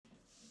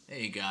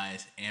Hey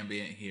guys,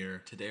 Ambient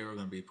here. Today we're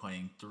going to be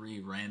playing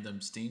 3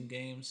 random Steam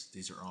games.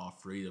 These are all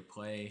free to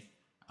play,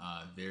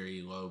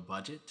 very low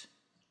budget.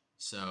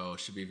 So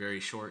should be very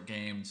short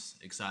games.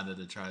 Excited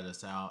to try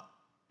this out,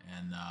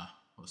 and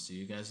we'll see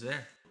you guys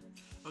there.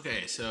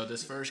 Okay, so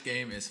this first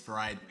game is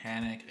Fried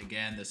Panic.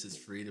 Again, this is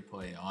free to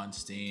play on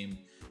Steam.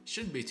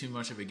 Shouldn't be too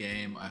much of a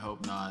game. I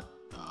hope not.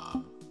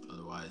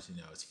 Otherwise,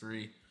 it's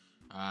free.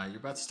 You're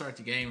about to start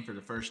the game for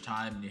the first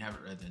time and you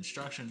haven't read the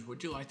instructions.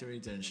 Would you like to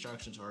read the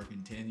instructions or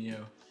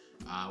continue?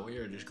 We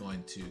are just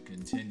going to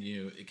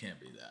continue. It can't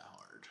be that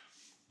hard,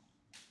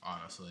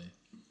 honestly.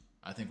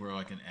 I think we're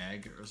like an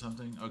egg or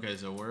something. Okay,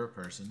 so we're a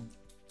person.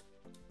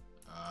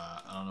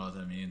 I don't know what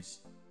that means.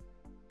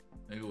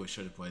 Maybe we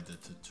should have played the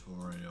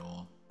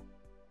tutorial.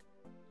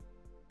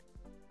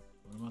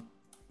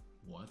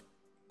 What?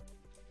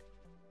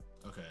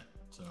 Okay,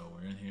 so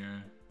we're in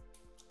here.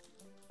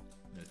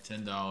 We got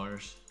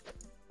 $10.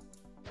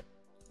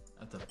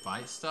 At the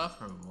fight stuff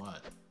or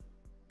what?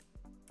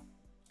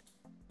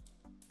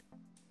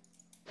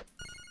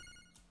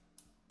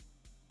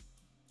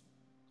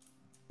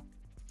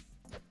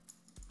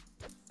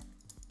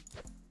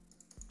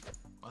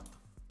 What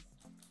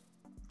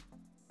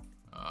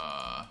the?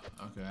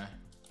 Okay.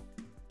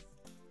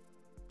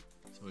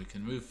 So we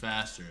can move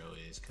faster at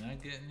least. Can I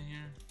get in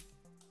here?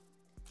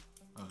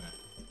 Okay.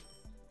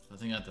 So I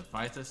think I have to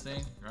fight this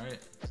thing, right?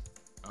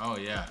 Oh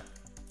yeah.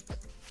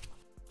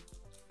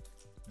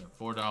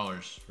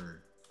 $4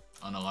 for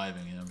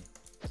unaliving him.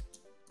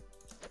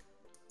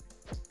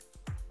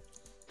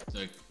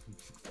 The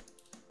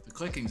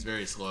clicking's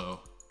very slow.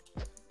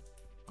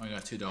 I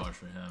got $2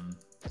 for him.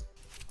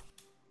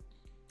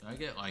 Did I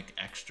get like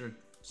extra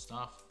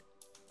stuff?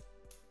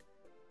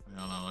 I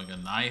don't know, like a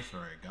knife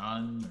or a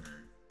gun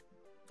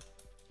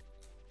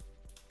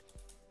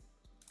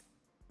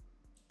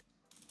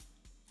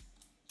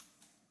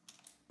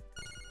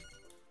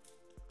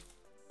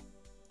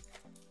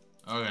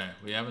or... Okay,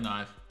 we have a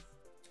knife.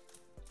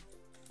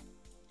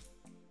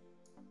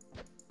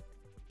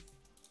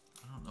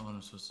 I don't know what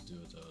I'm supposed to do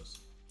with those.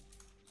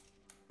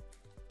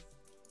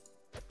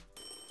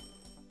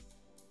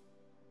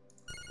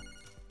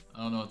 I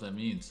don't know what that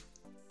means.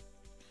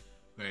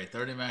 Okay,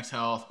 30 max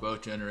health,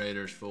 both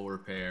generators, full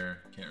repair,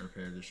 can't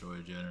repair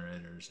destroy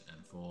generators,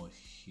 and full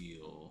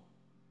heal.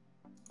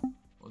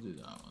 We'll do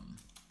that one.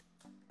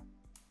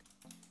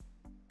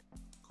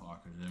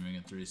 Clock resuming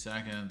in 3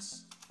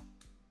 seconds.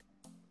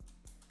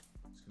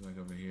 Let's go back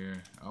over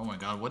here. Oh my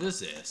god, what is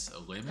this? A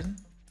lemon?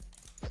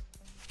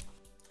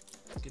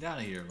 Get out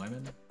of here,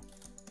 lemon.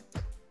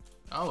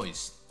 Oh,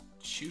 he's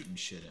shooting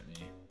shit at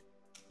me.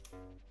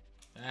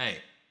 Hey.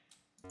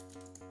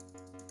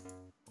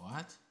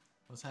 What?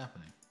 What's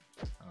happening?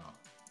 Oh.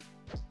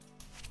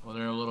 Well,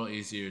 they're a little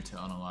easier to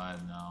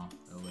unalive now,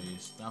 at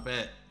least. Stop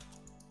it.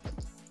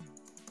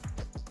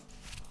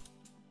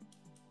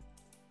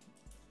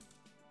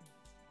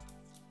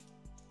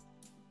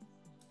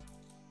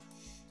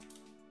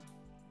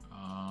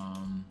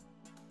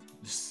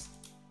 This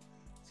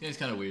game's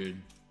kind of weird.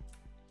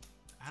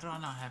 How do I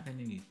not have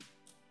any?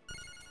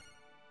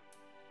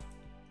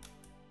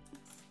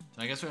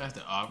 So I guess we have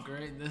to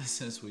upgrade this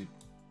since we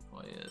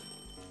play it.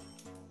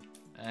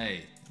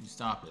 Hey, you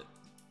stop it.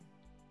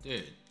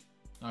 Dude,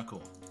 not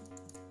cool.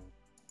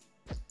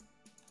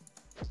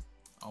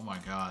 Oh my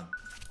god.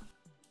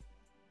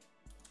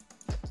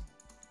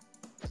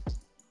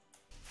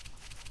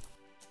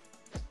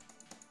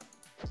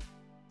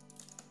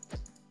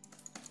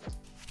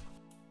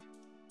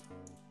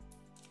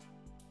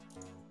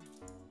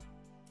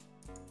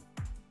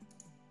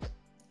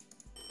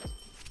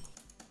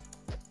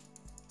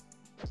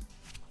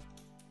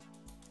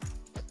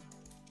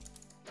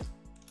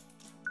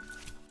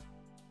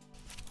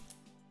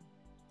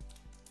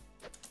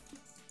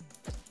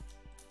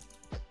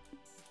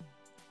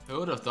 Who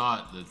would have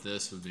thought that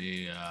this would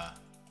be, I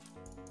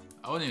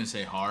wouldn't even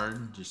say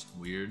hard, just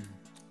weird.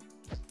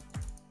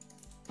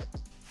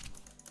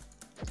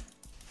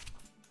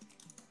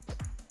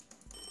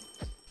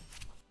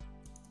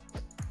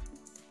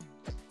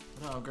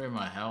 How do I upgrade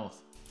my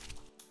health?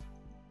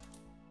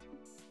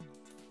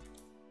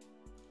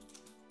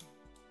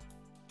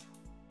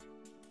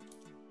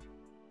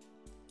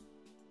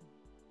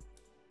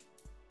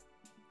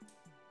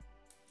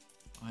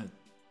 What?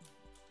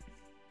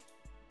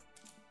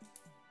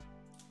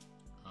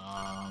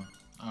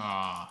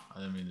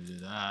 I didn't mean to do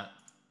that.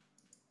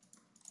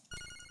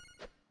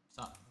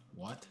 Stop.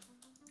 What?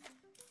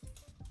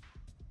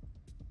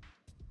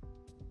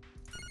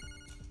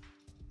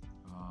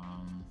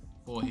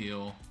 Full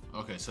heal.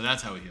 Okay, so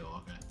that's how we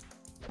heal. Okay.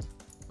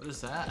 What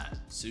is that?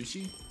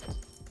 Sushi?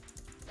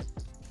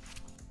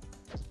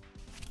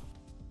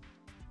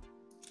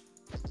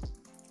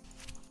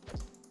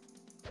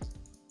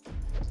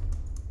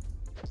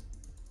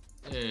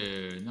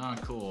 Dude,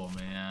 not cool,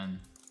 man.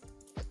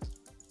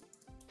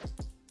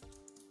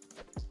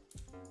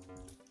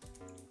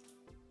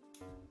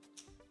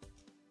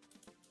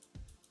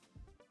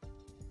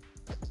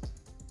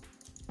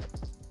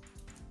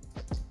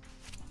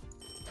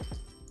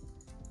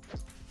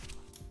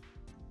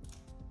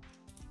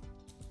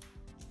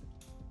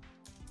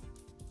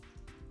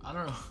 I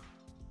don't know.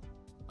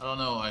 I don't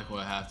know like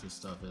what half this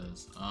stuff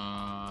is.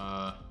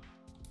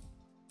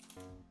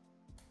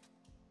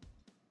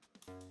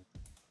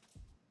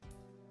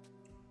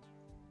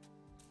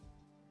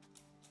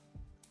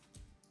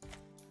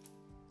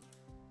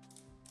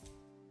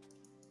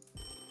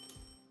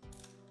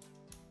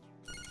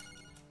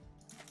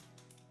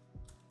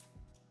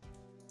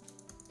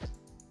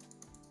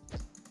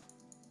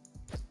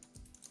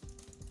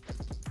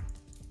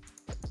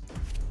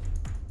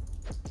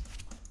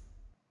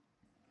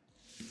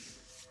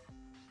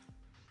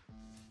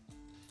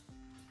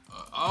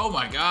 Oh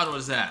my god, what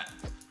is that?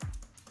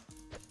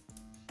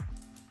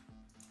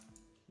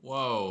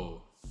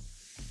 Whoa.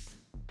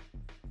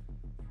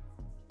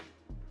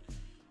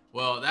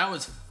 Well, that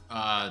was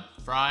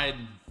Fried.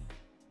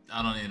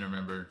 I don't even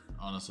remember,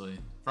 honestly.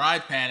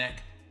 Fried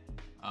Panic.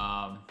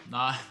 Not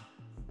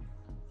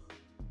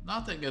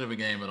that good of a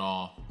game at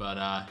all,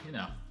 but you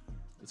know,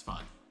 it's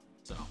fun.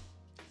 So,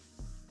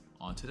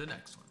 on to the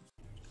next one.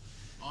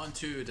 On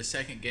to the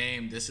second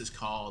game. This is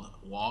called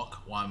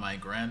Walk While My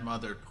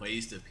Grandmother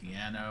Plays the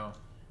Piano.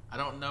 I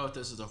don't know if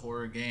this is a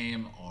horror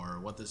game or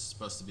what this is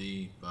supposed to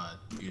be, but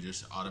you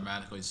just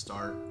automatically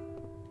start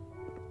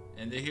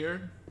into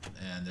here,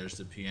 and there's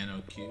the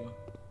piano cue.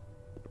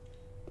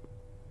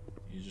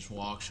 You just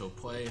walk, she'll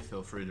play.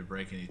 Feel free to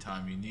break any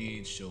time you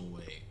need. She'll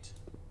wait.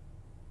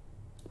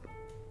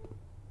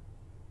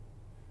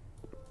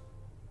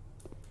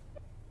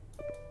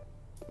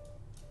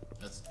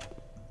 That's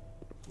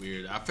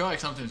weird. I feel like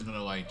something's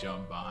gonna like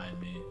jump behind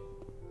me.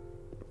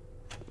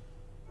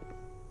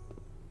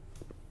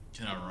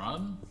 Can I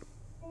run?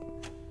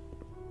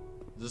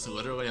 Is this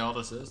literally all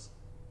this is?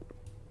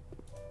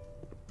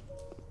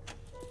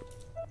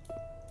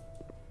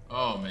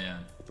 Oh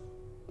man.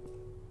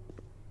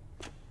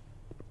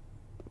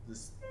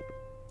 This.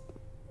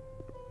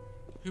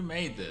 Who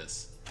made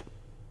this?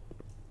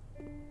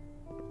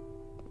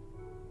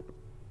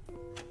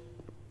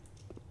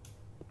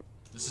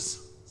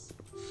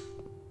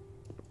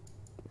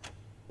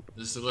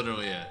 This is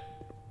literally it.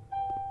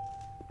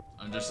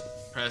 I'm just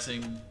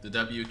pressing the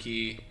W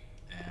key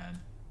and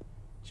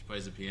she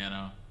plays the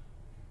piano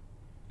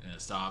and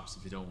it stops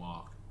if you don't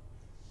walk.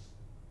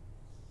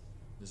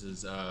 This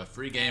is a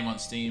free game on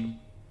Steam,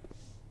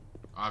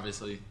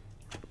 obviously.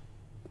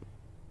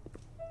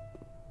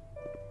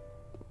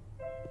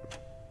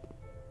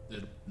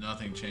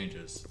 Nothing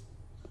changes.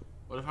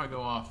 What if I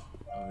go off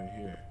over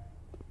here?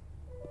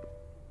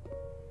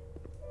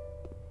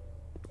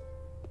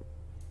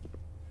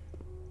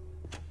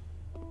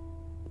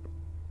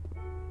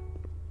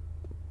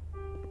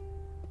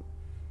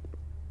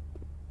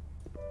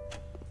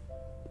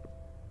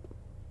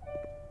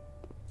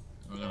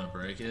 We're gonna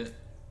break it.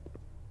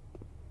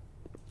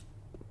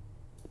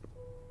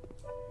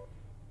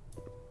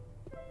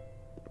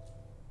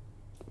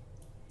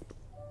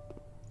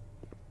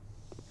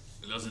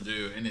 It doesn't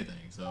do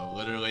anything, so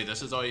literally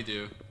this is all you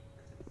do.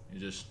 You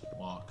just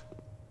walk.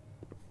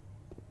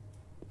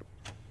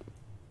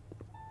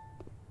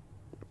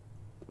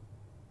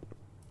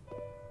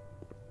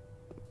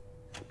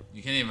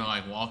 You can't even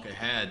like walk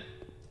ahead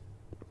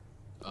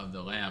of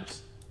the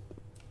lamps.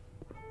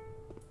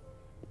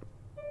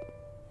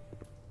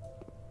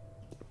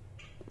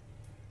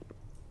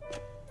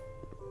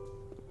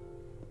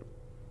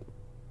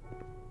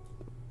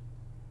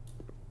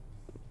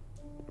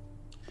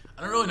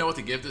 I don't really know what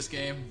to give this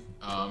game.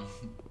 I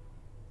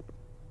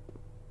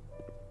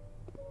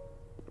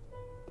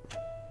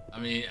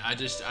mean, I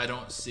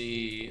don't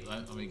see.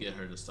 Let me get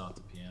her to stop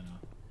the piano.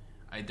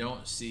 I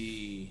don't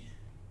see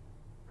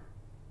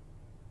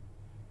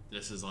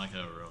this is like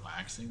a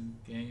relaxing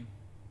game.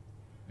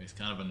 It's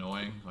kind of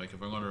annoying. Like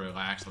if I'm going to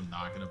relax, I'm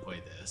not going to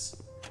play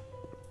this.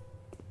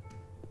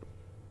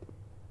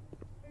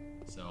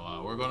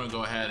 So we're going to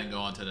go ahead and go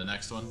on to the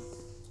next one.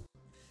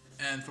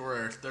 And for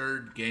our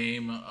third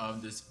game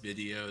of this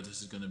video,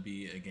 this is going to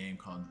be a game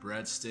called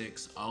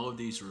Breadsticks. All of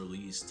these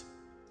released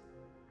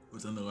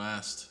within the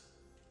last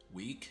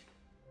week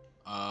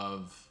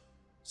of,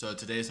 so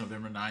today's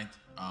November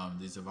 9th.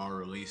 These have all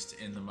released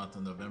in the month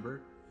of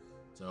November.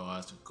 So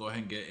let's go ahead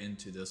and get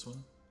into this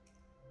one.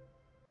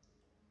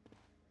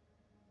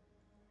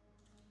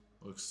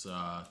 Looks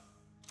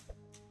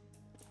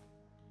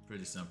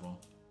pretty simple,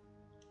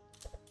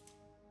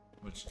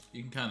 which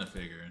you can kind of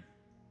figure.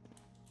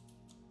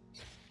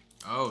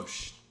 Oh,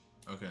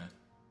 okay.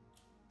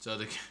 So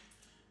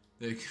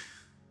the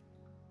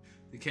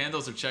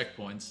candles are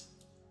checkpoints,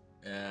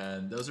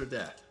 and those are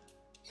death.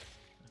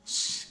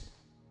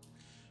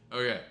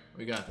 Okay,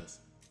 we got this.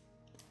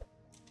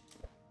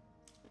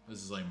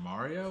 This is like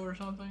Mario or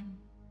something?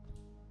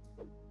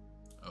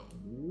 Oh,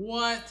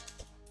 what?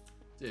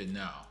 Dude,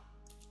 no.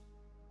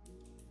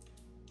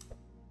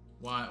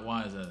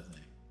 Why is that a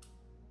thing?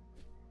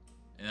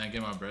 And I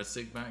get my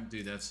breadstick back?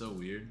 Dude, that's so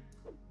weird.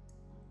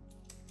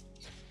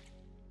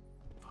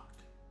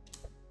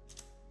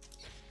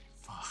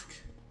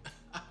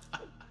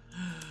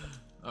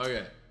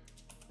 Okay.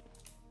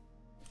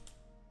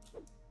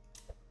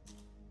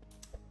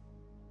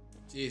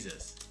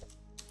 Jesus.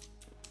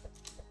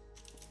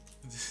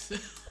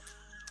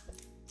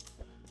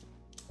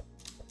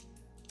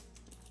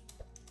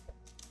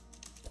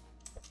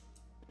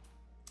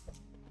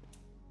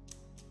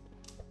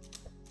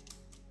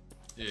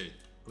 Dude,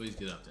 please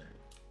get up there.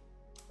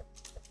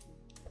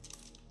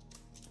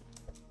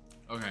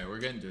 Okay, we're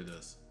getting through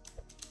this.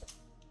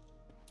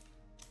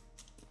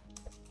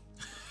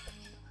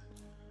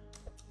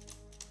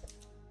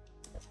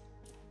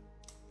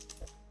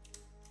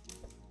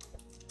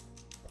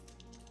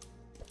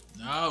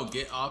 No,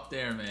 get up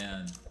there,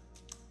 man.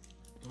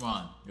 Come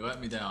on, you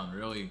let me down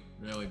really,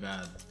 really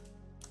bad.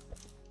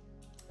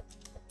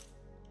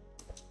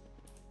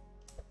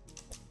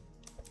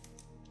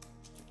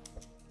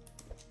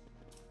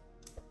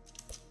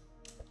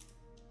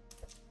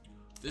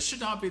 This should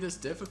not be this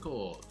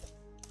difficult.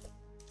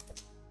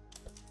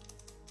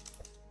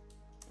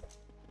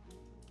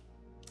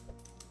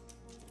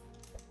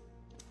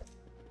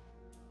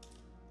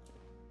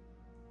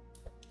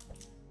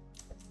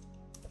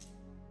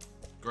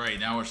 Great,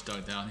 now we're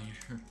stuck down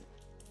here.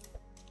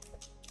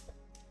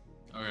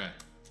 Okay.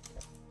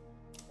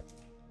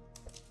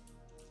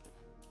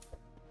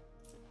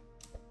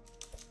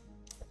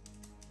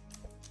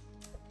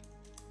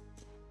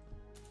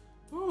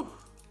 Whew.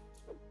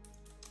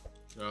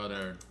 Go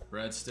there,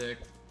 breadstick.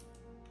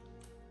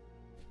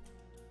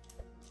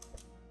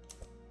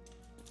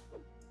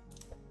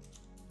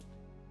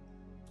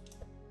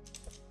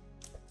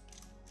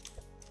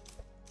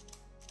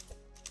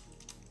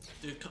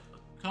 Dude,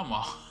 come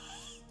on.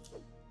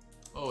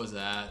 What was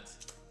that?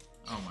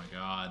 Oh my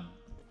god.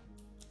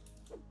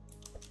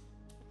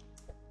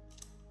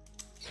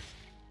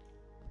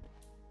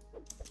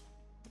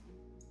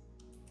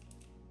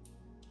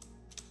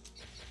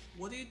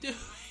 What are you doing?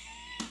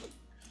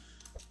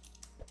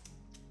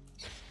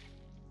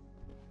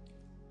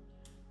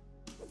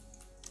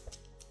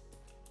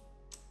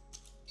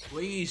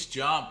 Please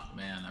jump,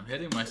 man. I'm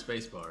hitting my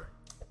spacebar.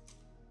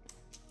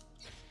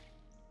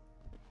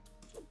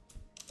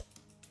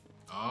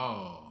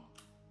 Oh.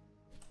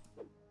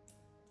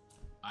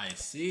 I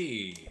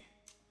see.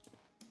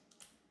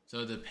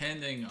 So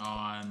depending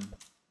on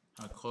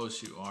how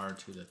close you are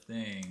to the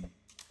thing,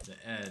 the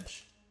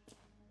edge,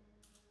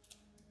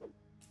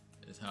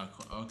 is how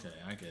okay,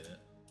 I get it.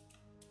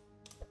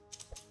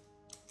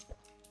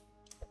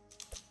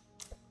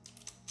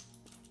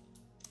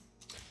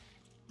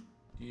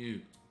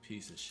 You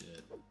piece of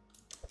shit.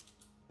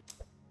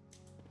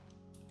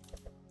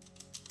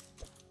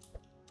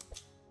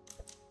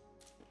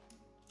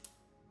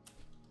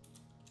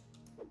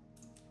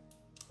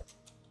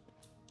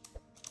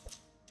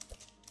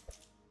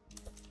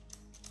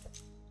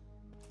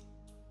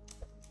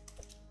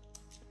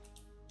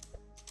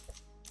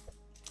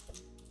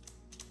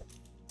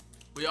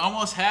 We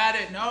almost had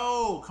it.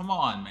 No, come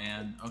on,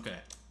 man. Okay.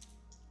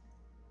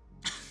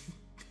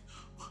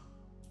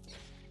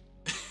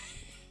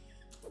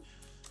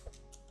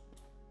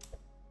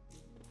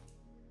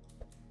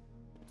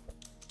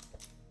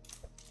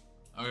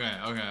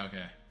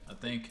 Okay. I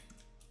think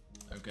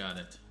I've got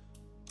it.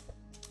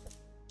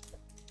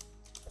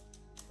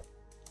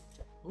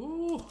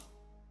 Ooh.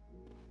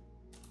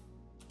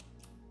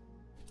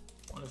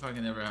 What if I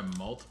can ever have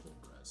multiple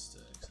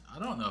breadsticks? I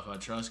don't know if I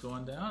trust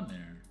going down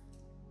there.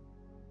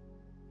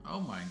 Oh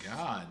my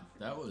god,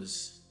 that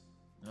was...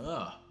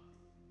 Ugh.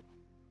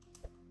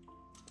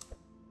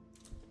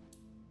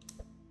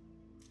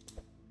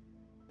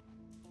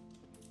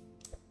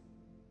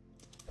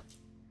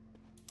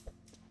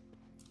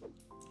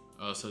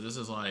 Oh, so this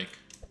is like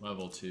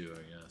level 2,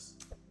 I guess.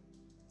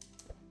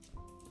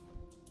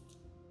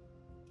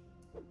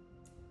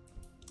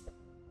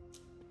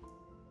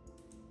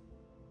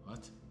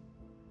 What?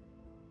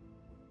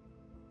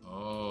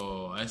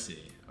 Oh, I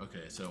see.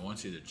 Okay, so it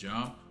wants you to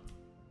jump.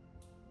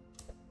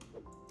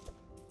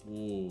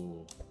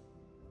 Ooh.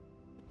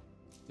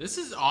 This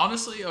is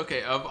honestly,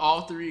 okay, of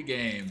all 3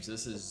 games,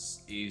 this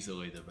is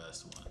easily the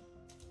best one.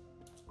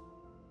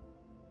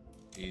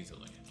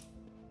 Easily.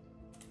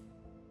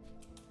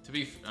 To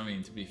be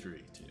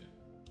free, too.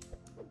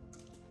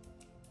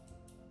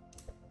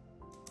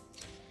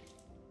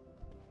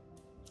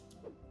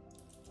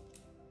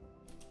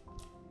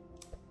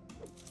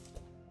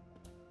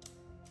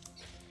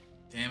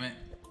 Damn it.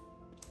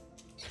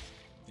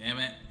 Damn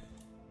it.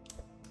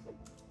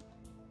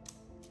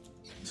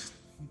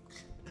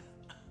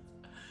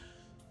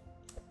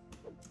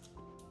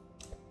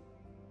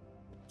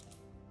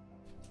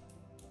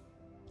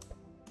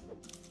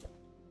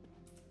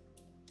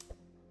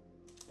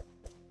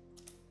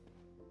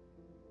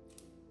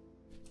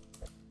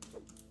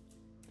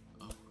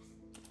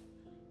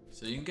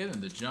 So you can get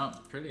him to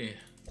jump pretty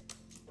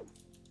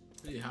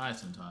high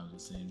sometimes,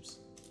 it seems.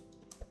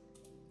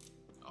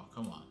 Oh,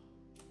 come on.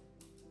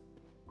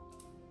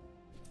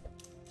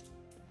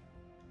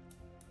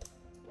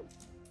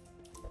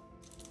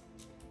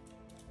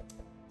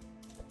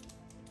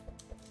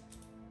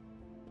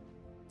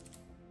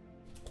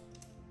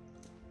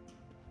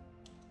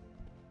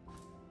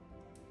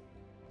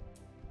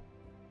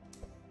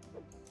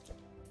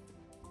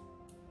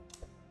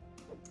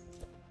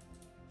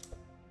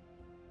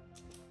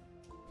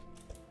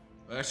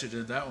 I actually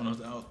did that one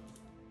without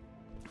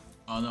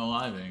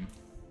unaliving.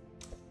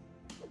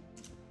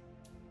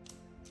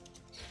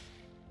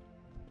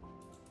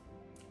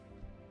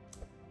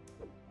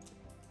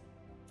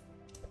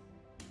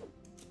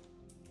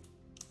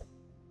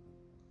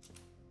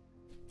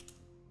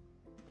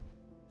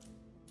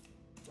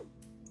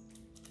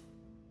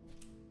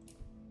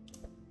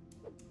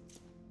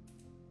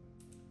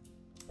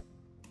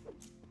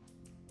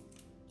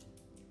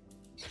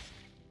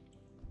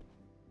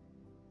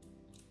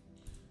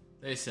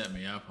 They set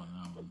me up on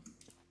that one.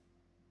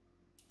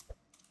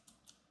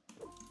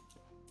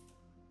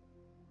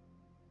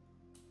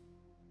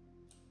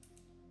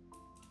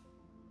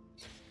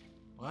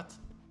 What?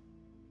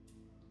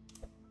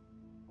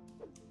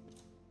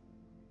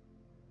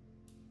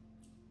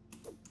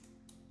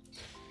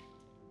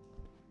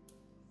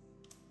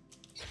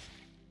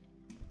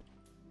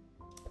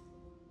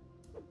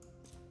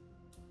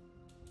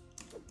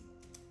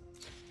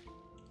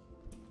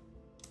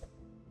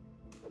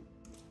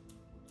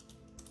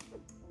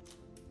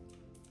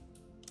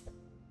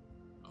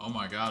 Oh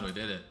my god, we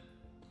did it.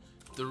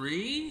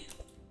 3?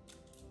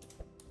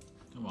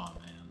 Come on,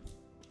 man.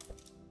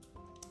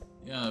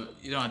 Yeah,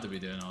 you don't have to be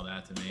doing all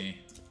that to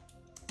me.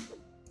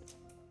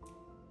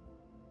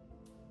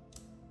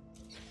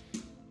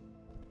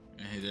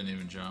 And he didn't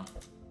even jump.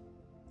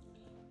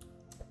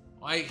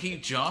 Like, he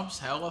jumps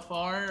hella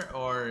far,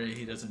 or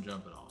he doesn't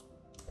jump at all.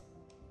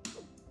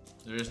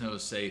 There is no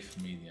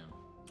safe medium.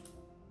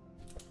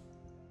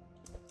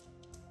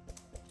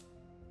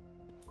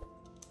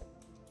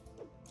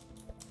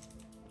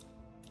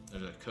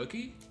 There's a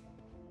cookie?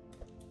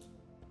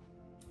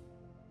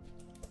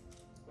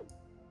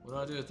 What do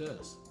I do with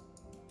this?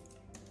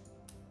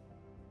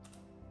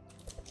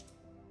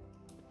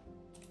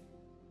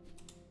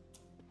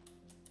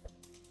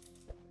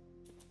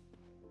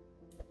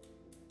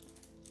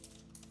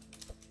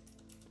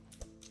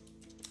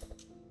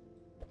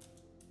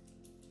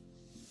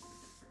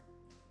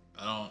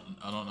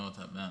 I don't know what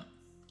that meant.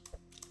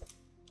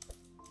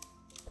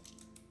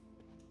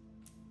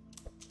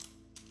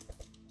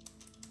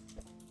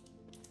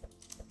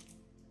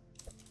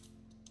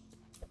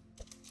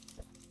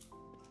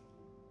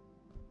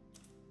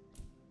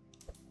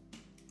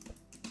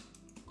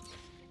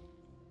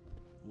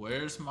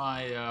 Where's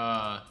my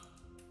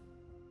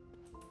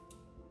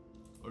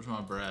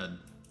bread?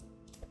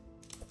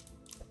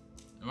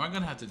 Am I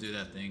gonna have to do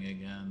that thing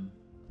again?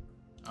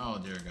 Oh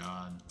dear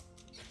God.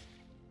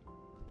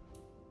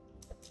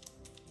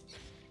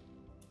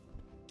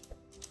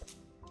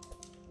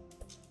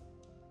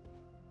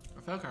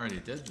 I feel like I already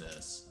did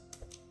this.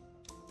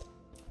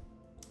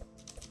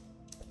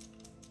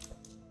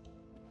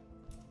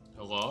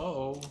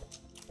 Hello?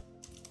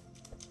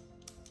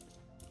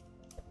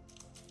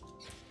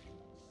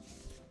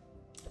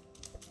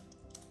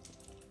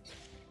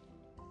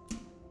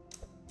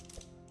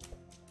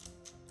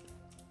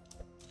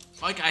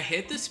 Like, I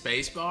hit the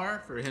space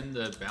bar for him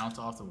to bounce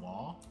off the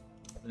wall,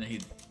 and then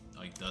he,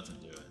 like, doesn't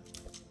do it.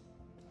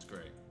 It's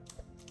great.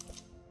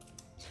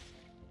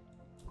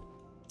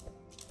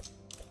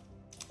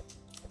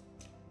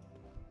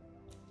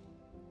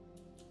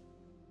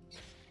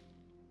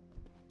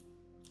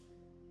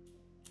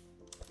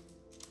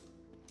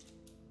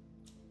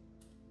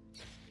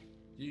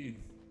 You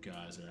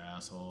guys are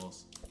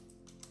assholes.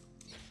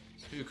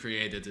 Who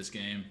created this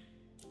game?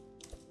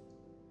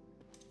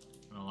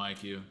 I don't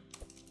like you.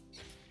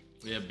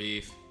 We have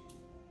beef.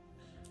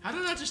 How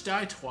did I just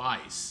die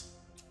twice?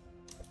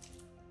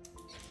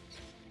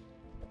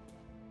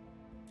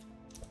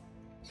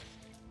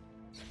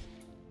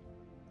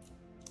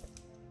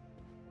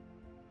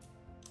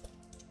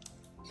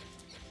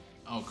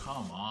 Oh,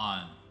 come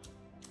on.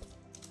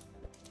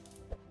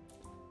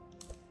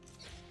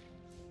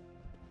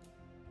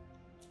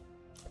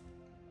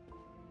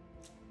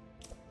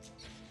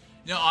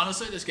 You know,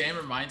 honestly, this game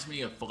reminds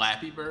me of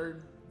Flappy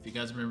Bird. If you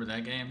guys remember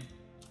that game.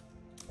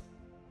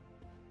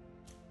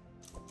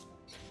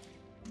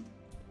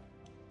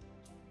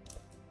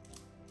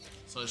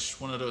 So it's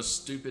just one of those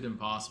stupid,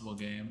 impossible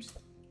games.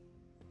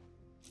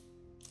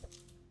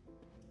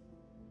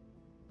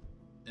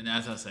 And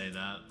as I say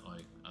that,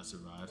 like, I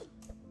survived.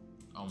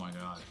 Oh my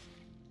god.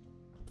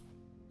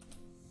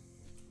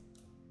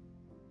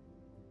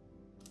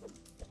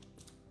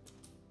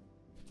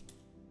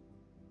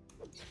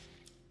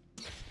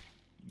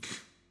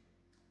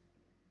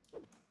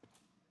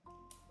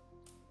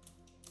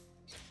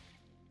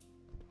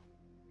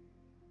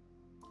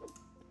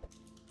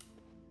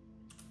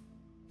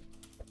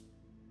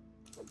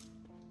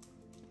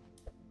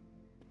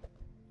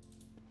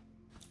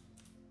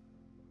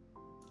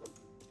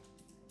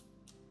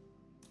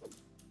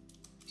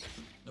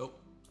 Nope.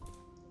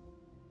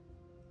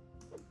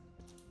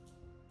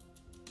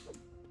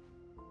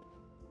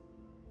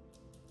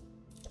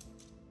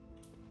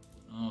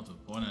 I don't know what the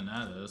point in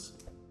that is.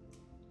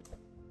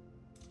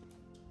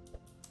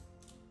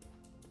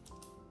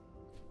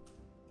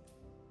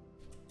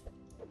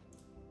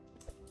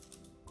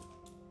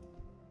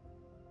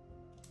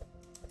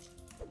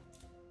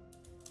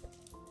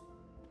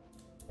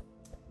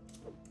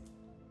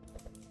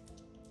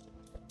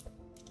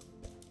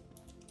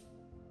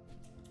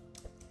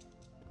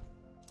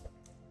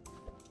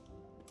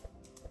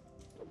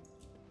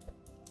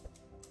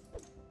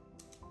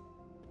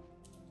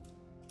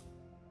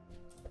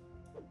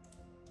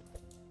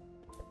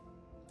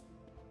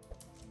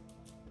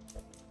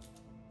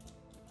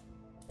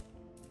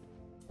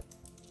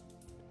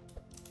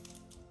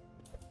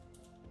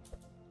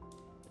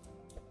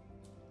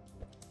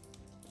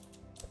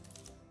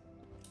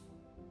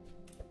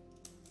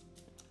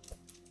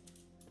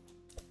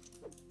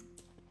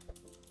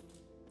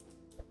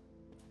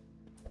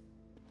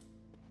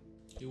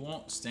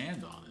 won't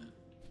stand on it.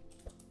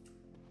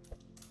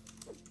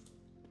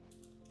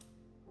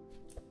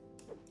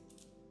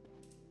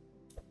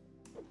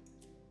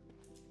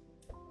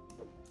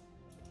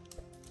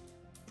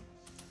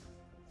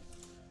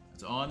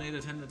 That's all I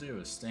needed him to do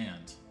is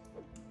stand.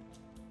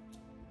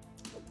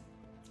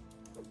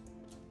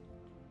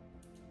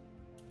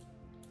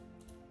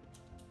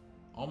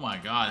 Oh my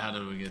god, how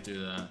did we get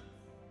through that?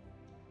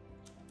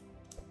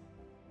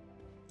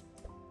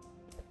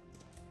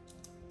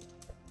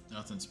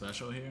 Nothing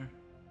special here?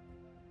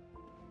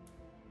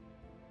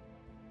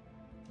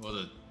 Well,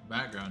 the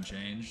background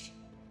changed.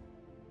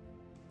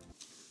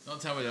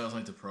 Don't tell me that was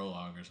like the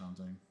prologue or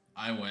something.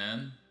 I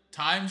win.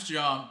 Times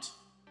jumped.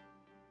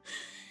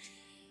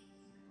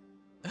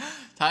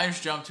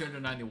 Times jumped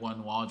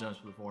 291. Wall jumps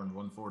performed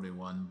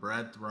 141.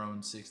 Bread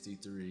thrown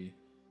 63.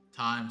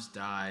 Times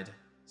died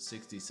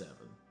 67.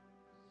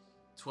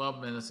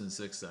 12 minutes and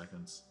 6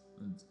 seconds.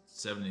 And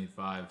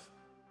 75.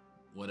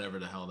 Whatever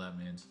the hell that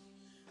means.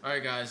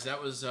 Alright guys,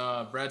 that was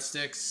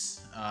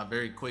Breadsticks.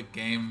 Very quick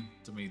game.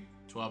 Took me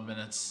 12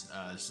 minutes.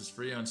 This is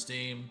free on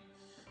Steam.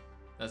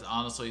 That's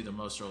honestly the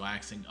most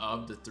relaxing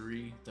of the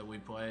 3 that we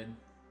played.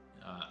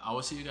 I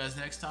will see you guys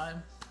next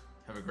time.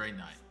 Have a great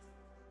night.